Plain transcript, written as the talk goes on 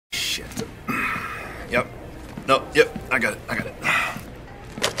shit. Yep. No, yep, I got it.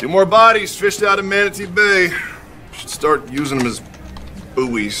 2 more bodies fished out of Manatee Bay. Should start using them as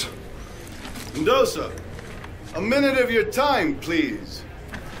buoys. Mendoza, a minute of your time, please.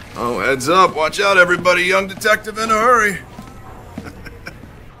 Oh, heads up. Watch out, everybody. Young detective in a hurry.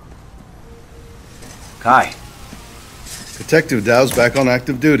 Kai. Detective Dow's back on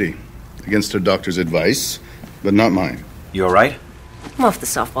active duty. Against her doctor's advice, but not mine. You alright? I'm off the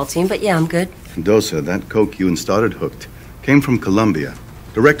softball team, but yeah, I'm good. Mendoza, that coke you and Stoddard hooked came from Colombia,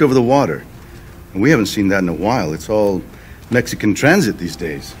 direct over the water. And we haven't seen that in a while. It's all Mexican transit these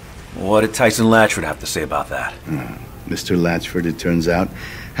days. What did Tyson Latchford have to say about that? Mr. Latchford, it turns out,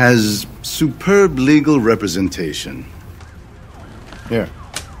 has superb legal representation. Here.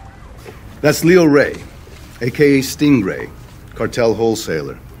 That's Leo Ray, a.k.a. Stingray, cartel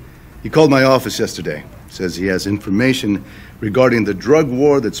wholesaler. He called my office yesterday. Says he has information regarding the drug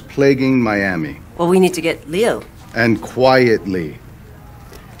war that's plaguing Miami. Well, we need to get Leo. And quietly.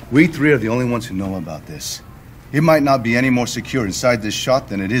 We 3 are the only ones who know about this. It might not be any more secure inside this shot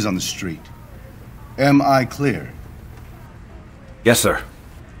than it is on the street. Am I clear? Yes, sir.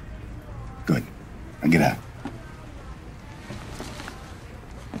 Good. Now get out.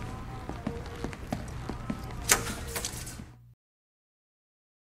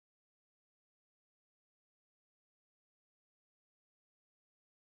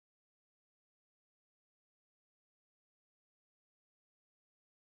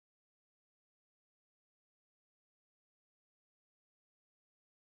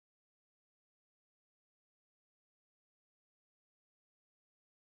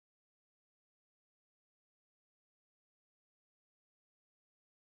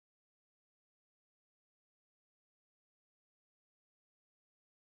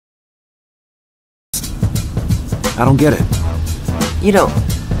 I don't get it. You don't?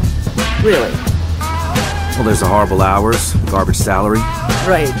 Really? Well, there's the horrible hours, garbage salary.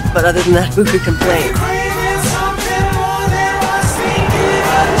 Right, but other than that, who could complain?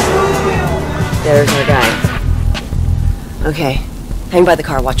 There's our guy. Okay, hang by the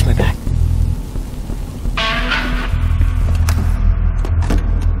car, watch my back.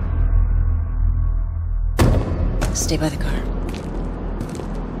 Stay by the car.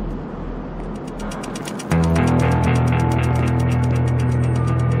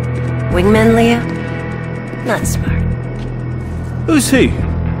 Wingman, Leah? Not smart. Who's he?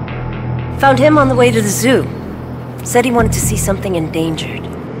 Found him on the way to the zoo. Said he wanted to see something endangered.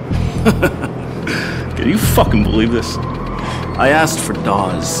 Can you fucking believe this? I asked for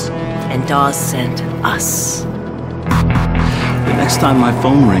Dawes. And Dawes sent us. The next time my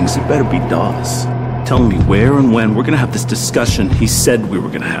phone rings, it better be Dawes. Telling me where and when we're gonna have this discussion he said we were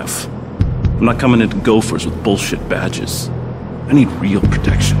gonna have. I'm not coming into Gophers with bullshit badges. I need real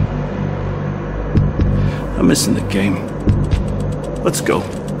protection. I'm missing the game. Let's go.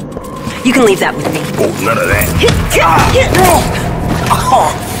 You can leave that with me. Oh, none of that.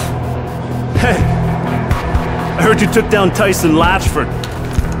 Hey! I heard you took down Tyson Latchford.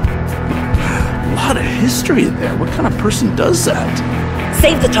 A lot of history there. What kind of person does that?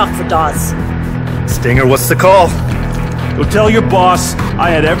 Save the talk for Dawes. Stinger, what's the call? Go tell your boss I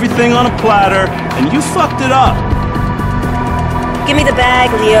had everything on a platter and you fucked it up. Give me the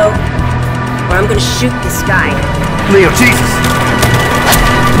bag, Leo, or I'm gonna shoot this guy. Leo, Jesus!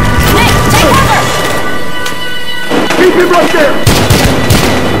 Nick, take cover! Keep him right there!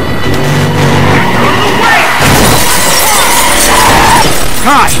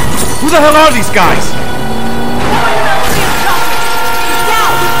 Kai! Who the hell are these guys?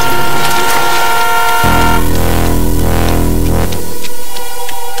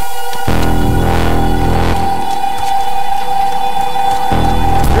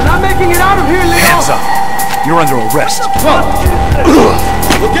 You're not making it out of here, Leo! Hands up! You're under arrest.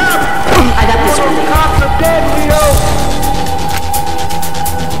 Look out! I got this one, Leo. Cops are dead, Leo!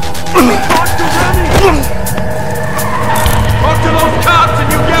 Talk to those cops and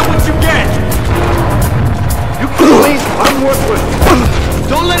you get what you get! You kill me, I'm worthless.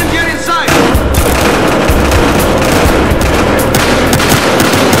 Don't let him get inside!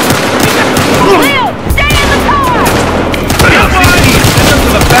 Leo, stay in the car! Leo, send him to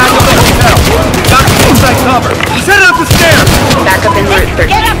the back of the hotel. Got the inside cover. He's headed up the stairs! Back up in route 13.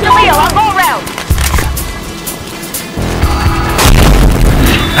 Get after Leo, I'll go around.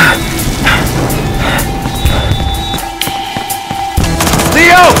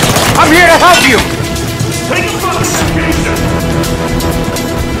 Leo! I'm here to help you! Take a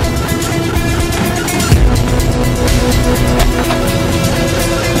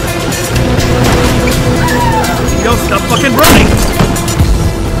Leo, stop fucking running!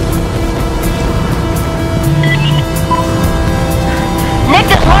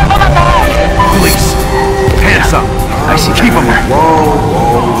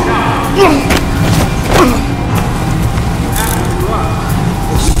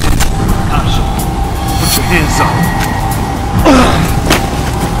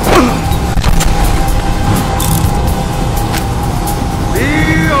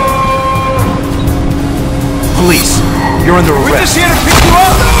 under arrest. We're just here to pick you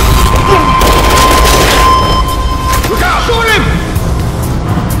up! Look out! Shoot him!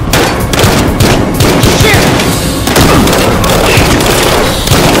 Shit!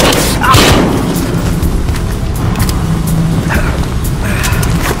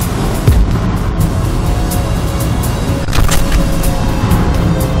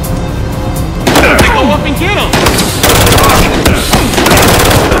 Go up and get him!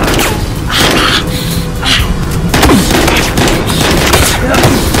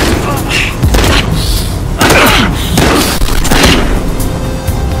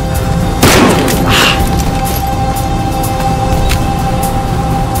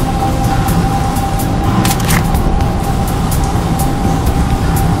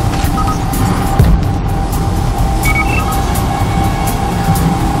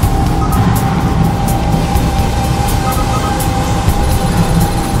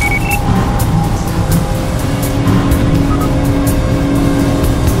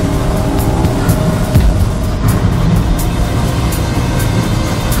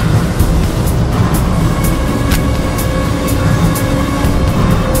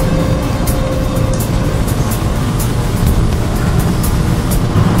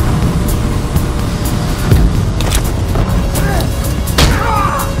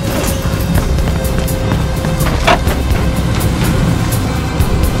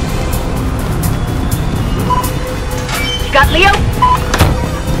 Got Leo?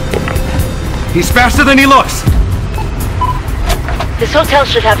 He's faster than he looks. This hotel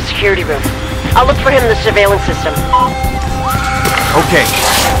should have a security room. I'll look for him in the surveillance system. Okay,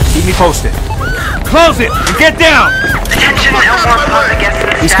 keep me posted. Close it and get down! Attention, Elmore Plaza guests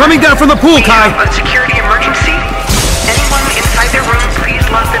and He's staff. coming down from the pool, We Kai! have a security emergency. Anyone inside their room, please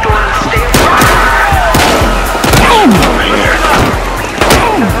lock the door and stay away.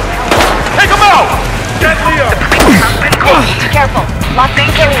 Take him out! The police have been called. Careful. Lots of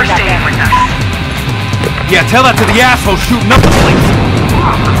Thank you for civilians out staying there. with us. Yeah, tell that to the asshole shooting up the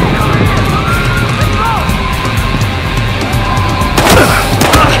place.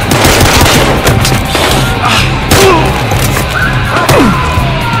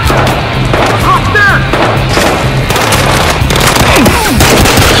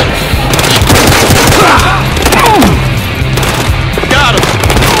 Got him!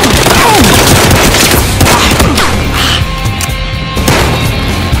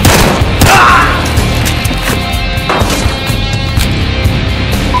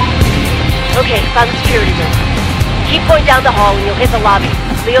 Okay, found the security room. Keep going down the hall and you'll hit the lobby.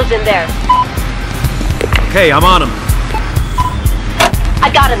 Leo's in there. Okay, I'm on him.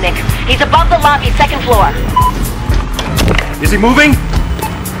 I got him, Nick. He's above the lobby, second floor. Is he moving?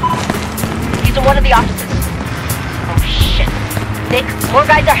 He's in one of the offices. Oh, shit. Nick, more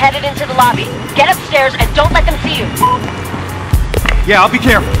guys are headed into the lobby. Get upstairs and don't let them see you. Yeah, I'll be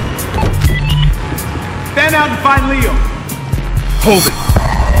careful. Stand out and find Leo. Hold it.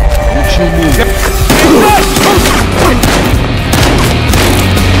 Don't you move. Get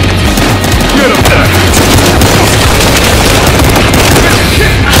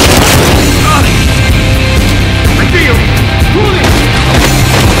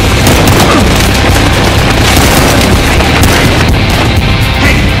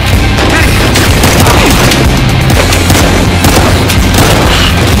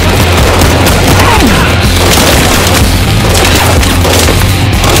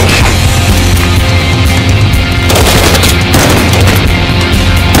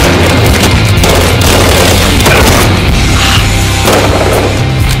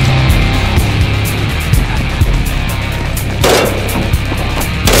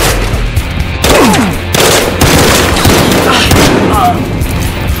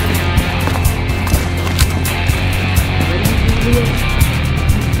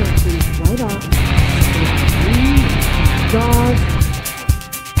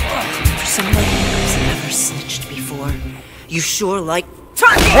For somebody who's never snitched before, you sure like...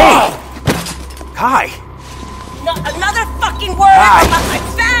 Hey! Kai! Not another fucking word Hi. about my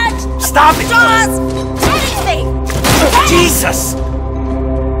badge! Stop it! Jaws! Anything! Jesus!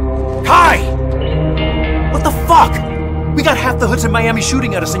 Kai! What the fuck? We got half the hoods in Miami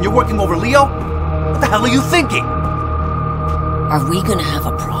shooting at us and you're working over Leo? What the hell are you thinking? Are we gonna have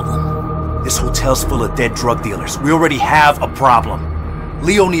a problem? This hotel's full of dead drug dealers. We already have a problem.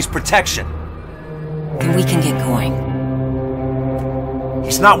 Leo needs protection. Then we can get going.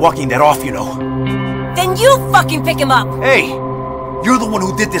 He's not walking that off, you know. Then you fucking pick him up! Hey! You're the one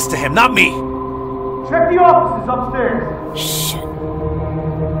who did this to him, not me! Check the offices upstairs! Shit.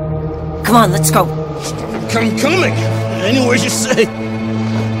 Come on, let's go. I'm coming! Any way you say.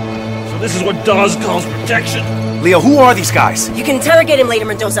 So This is what Dawes calls protection. Leo, who are these guys? You can interrogate him later,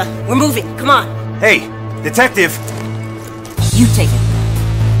 Mendoza. We're moving. Come on. Hey, detective. You take it.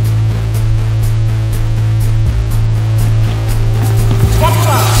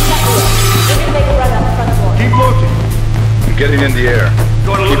 Keep looking. I'm getting in the air.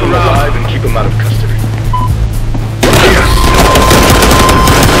 Keep him alive and keep him out of custody.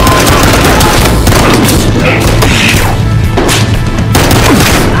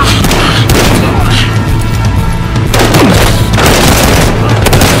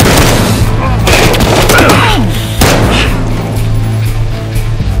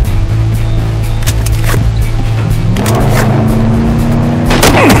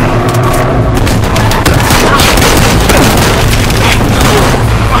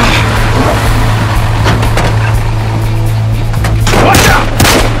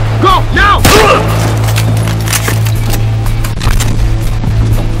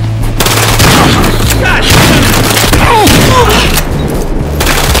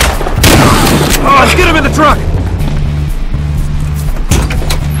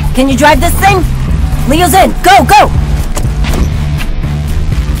 Can you drive this thing? Leo's in. Go, go!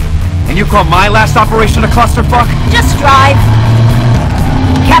 And you call my last operation a clusterfuck? Just drive.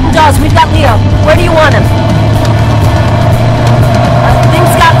 Captain Dawes, we've got Leo. Where do you want him? Things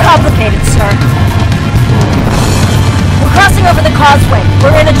got complicated, sir. We're crossing over the causeway.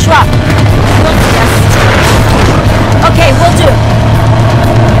 We're in a truck. Yes. Okay, we'll do.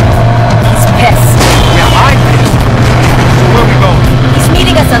 He's pissed. Yeah, I'm pissed. So where we going? He's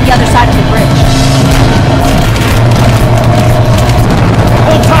meeting us on the other side of the bridge.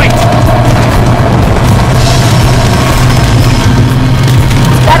 Hold tight!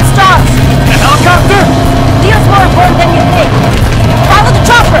 That's Dawes. A helicopter? Leo's more important than you think. Follow the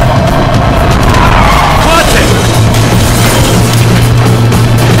chopper! Watch it!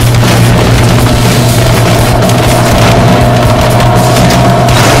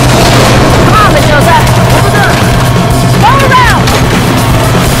 Come on, Mendoza. Over there. Go around!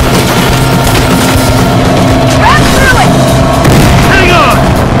 Grab through it! Hang on!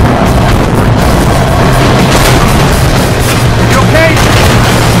 You okay?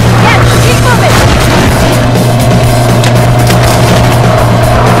 Yes, keep moving!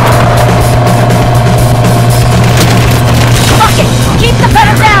 Fuck it! Keep the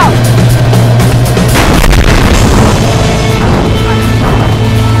pedal down!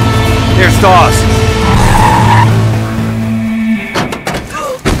 There's Dawes.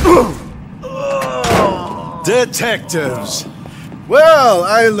 Detectives. Well,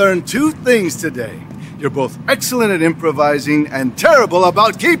 I learned two things today. You're both excellent at improvising and terrible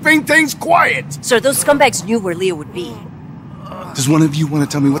about keeping things quiet. Sir, those scumbags knew where Leo would be. Does one of you want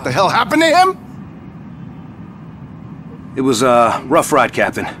to tell me what the hell happened to him? It was a rough ride,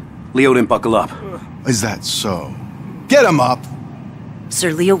 Captain. Leo didn't buckle up. Is that so? Get him up.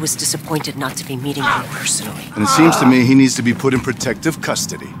 Sir, Leo was disappointed not to be meeting you personally. And it seems to me he needs to be put in protective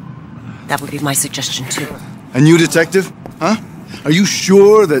custody. That would be my suggestion, too. And you, detective? Huh? Are you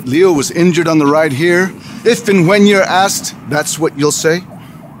sure that Leo was injured on the ride here? If and when you're asked, that's what you'll say?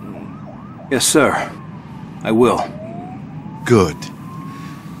 Yes, sir. I will. Good.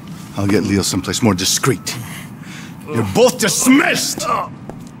 I'll get Leo someplace more discreet. You're both dismissed!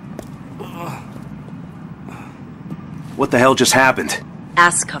 What the hell just happened?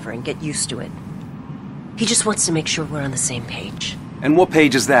 Ass cover and get used to it. He just wants to make sure we're on the same page. And what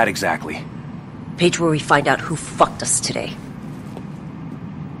page is that exactly? Page where we find out who fucked us today.